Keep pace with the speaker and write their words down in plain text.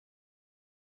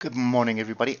Good morning,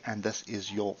 everybody, and this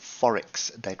is your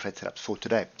Forex day trade setups for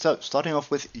today. So, starting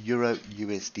off with Euro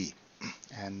USD,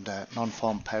 and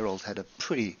non-farm payrolls had a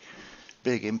pretty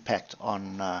big impact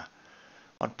on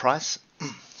price.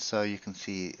 So you can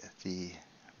see the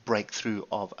breakthrough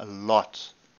of a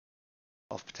lot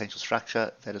of potential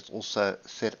structure that is also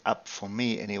set up for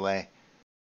me anyway,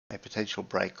 a potential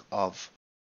break of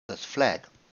this flag.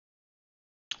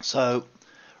 So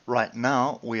right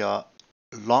now we are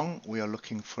long, we are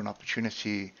looking for an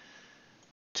opportunity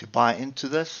to buy into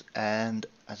this, and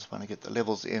I just want to get the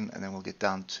levels in and then we'll get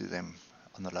down to them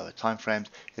on the lower time frames.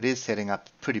 It is setting up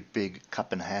a pretty big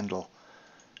cup and handle,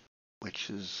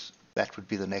 that would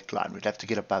be the neckline. We'd have to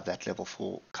get above that level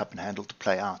for cup and handle to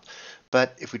play out.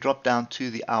 But if we drop down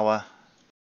to the hour,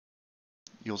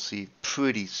 you'll see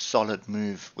pretty solid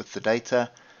move with the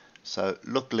data. So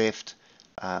look left.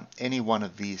 Any one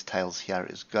of these tails here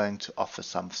is going to offer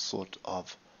some sort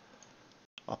of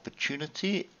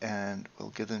opportunity, and we'll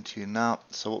give them to you now.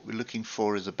 So what we're looking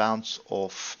for is a bounce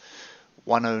off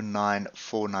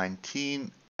 109.419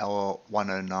 or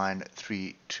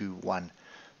 109.321.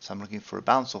 So I'm looking for a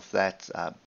bounce off that,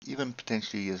 even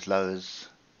potentially as low as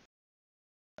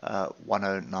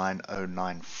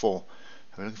 109.094.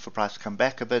 We're looking for price to come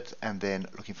back a bit and then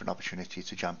looking for an opportunity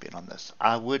to jump in on this.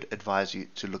 I would advise you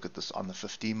to look at this on the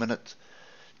 15-minute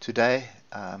today.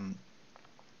 You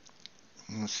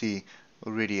can see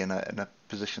already in a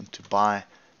position to buy,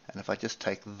 and if I just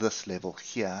take this level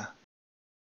here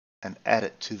and add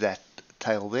it to that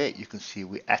tail there, you can see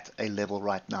we're at a level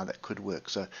right now that could work.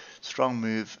 So strong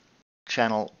move,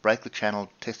 channel, break the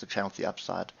channel, test the channel to the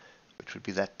upside, which would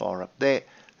be that bar up there.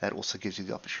 That also gives you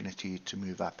the opportunity to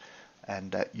move up,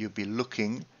 and you'll be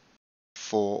looking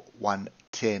for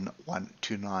 110,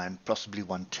 129, possibly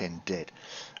 110 dead.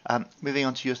 Moving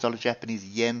on to US dollar Japanese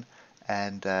yen,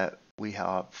 and we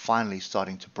are finally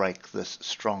starting to break this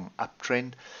strong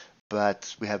uptrend,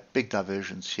 but we have big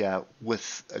diversions here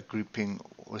with a grouping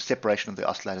or separation of the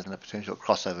oscillators and a potential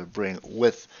crossover bring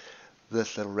with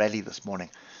this little rally this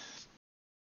morning.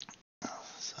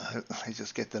 So let's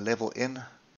just get the level in.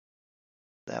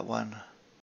 That one.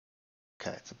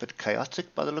 Okay, it's a bit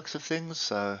chaotic by the looks of things,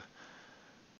 so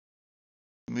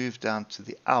move down to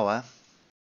the hour.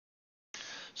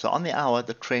 So on the hour,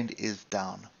 the trend is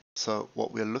down. So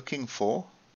what we're looking for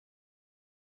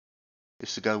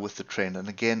is to go with the trend. And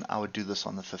again, I would do this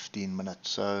on the 15-minute.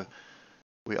 So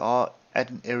we are at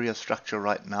an area of structure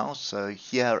right now. So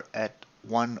here at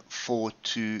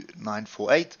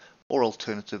 142.948, or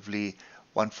alternatively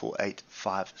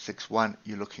 148.561,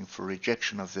 you're looking for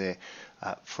rejection of there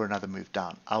for another move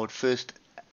down. I would first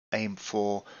aim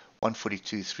for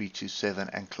 142.327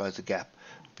 and close the gap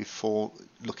before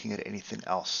looking at anything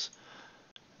else.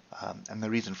 And the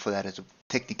reason for that is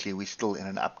technically we're still in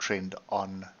an uptrend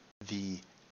on the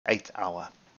 8-hour.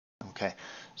 Okay,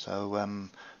 so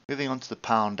moving on to the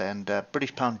pound and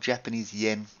British pound, Japanese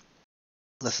yen.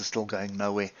 This is still going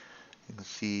nowhere. You can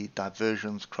see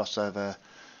diversions, crossover,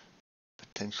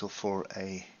 potential for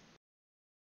a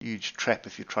huge trap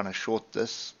if you're trying to short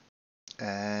this.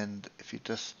 And if you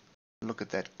just look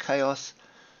at that chaos,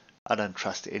 I don't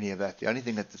trust any of that. The only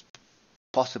thing that is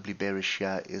possibly bearish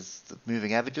here is the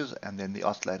moving averages and then the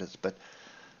oscillators, but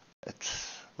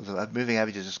with the moving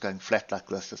averages just going flat like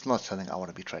this, it's not something I want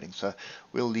to be trading, so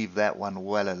we'll leave that one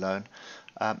well alone.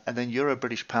 And then Euro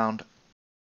British pound,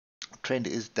 trend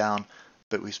is down,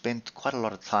 but we spent quite a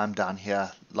lot of time down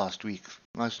here last week,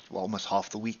 almost half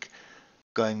the week,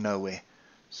 going nowhere.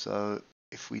 So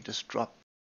if we just drop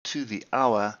to the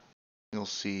hour, you'll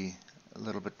see a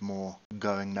little bit more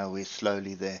going nowhere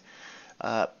slowly there.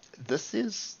 This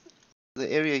is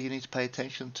the area you need to pay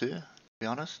attention to be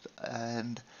honest,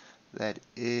 and that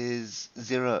is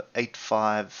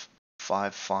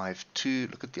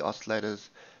 0.85552. Look at the oscillators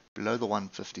below the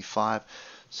 155.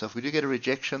 So if we do get a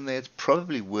rejection there, it's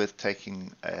probably worth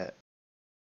taking a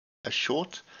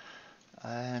short,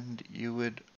 and you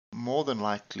would more than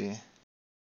likely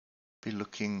be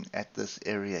looking at this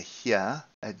area here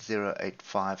at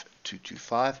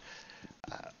 0.85225.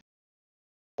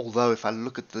 Although if I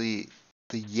look at the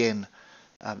yen,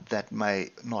 that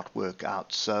may not work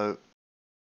out. So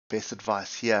best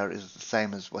advice here is the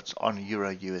same as what's on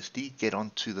Euro USD. Get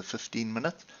onto the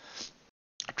 15-minute.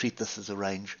 Treat this as a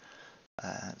range.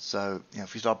 So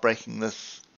if you start breaking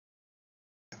this,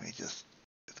 it's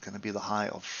going to be the high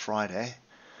of Friday.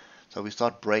 So we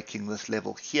start breaking this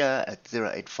level here at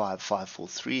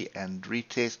 0.85543 and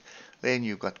retest, then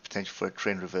you've got the potential for a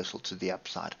trend reversal to the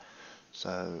upside.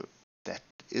 So that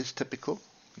is typical.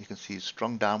 You can see a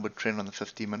strong downward trend on the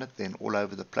 50-minute, then all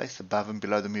over the place, above and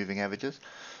below the moving averages.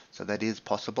 So that is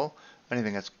possible. Only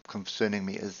thing that's concerning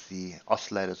me is the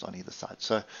oscillators on either side.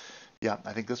 So yeah,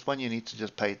 I think this one you need to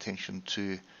just pay attention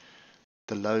to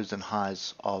the lows and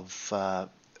highs of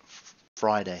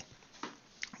Friday,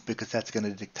 because that's going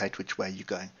to dictate which way you're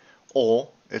going. Or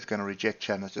it's going to reject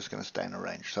you and it's just going to stay in a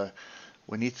range. So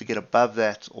we need to get above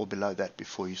that or below that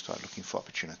before you start looking for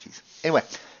opportunities. Anyway,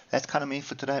 that's kind of me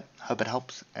for today. Hope it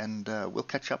helps, and we'll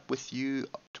catch up with you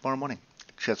tomorrow morning.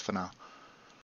 Cheers for now.